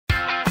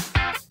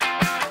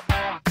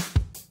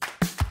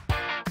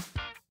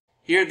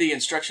Here are the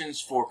instructions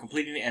for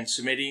completing and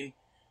submitting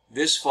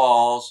this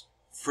fall's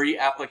free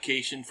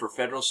application for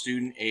federal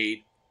student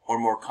aid, or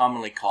more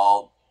commonly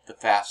called the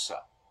FAFSA.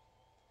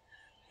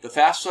 The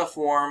FAFSA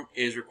form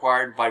is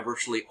required by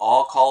virtually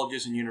all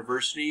colleges and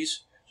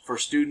universities for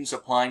students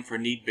applying for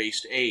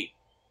need-based aid.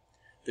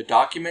 The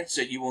documents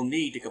that you will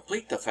need to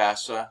complete the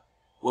FAFSA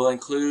will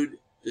include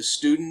the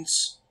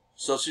student's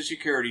Social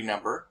Security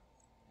number,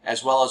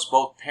 as well as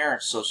both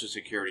parents' Social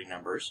Security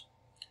numbers,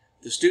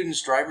 the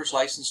student's driver's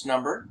license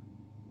number,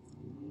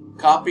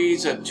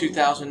 copies of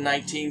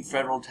 2019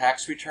 federal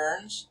tax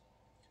returns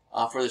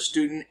for the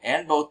student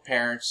and both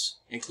parents,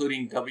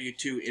 including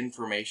W-2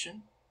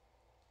 information,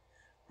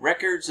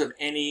 records of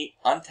any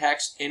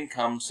untaxed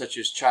income such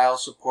as child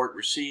support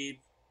received,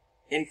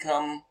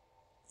 income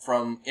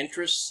from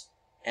interests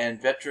and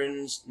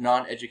veterans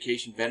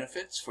non-education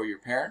benefits for your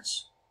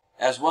parents,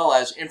 as well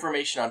as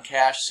information on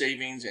cash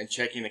savings and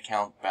checking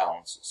account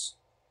balances.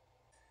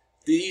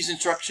 These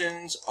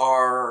instructions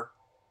are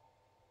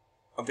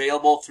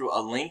available through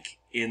a link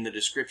in the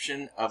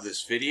description of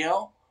this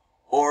video,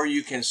 or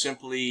you can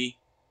simply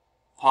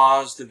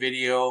pause the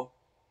video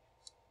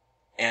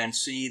and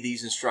see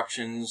these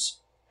instructions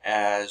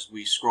as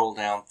we scroll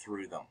down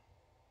through them.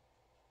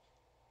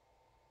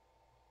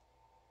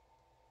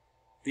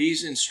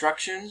 These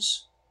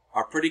instructions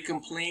are pretty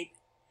complete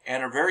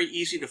and are very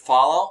easy to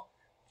follow.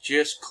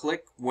 Just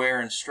click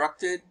where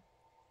instructed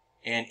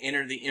and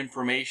enter the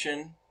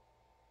information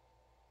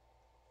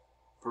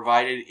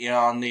provided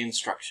on the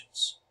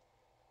instructions.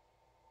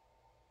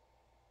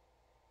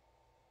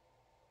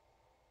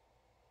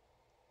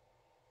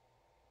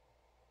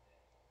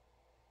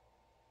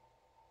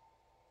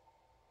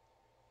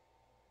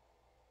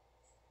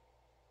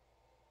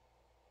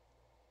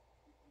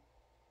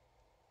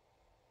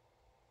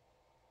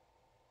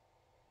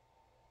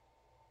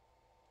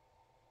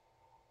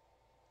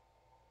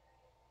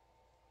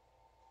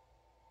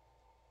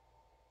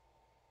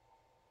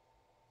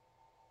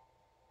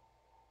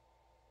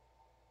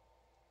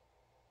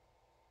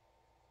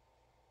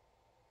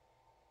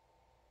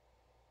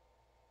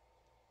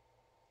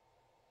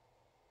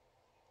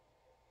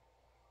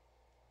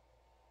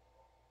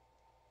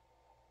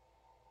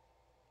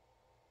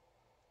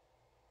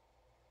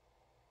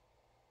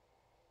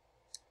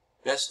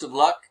 Best of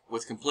luck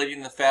with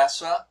completing the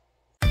FAFSA.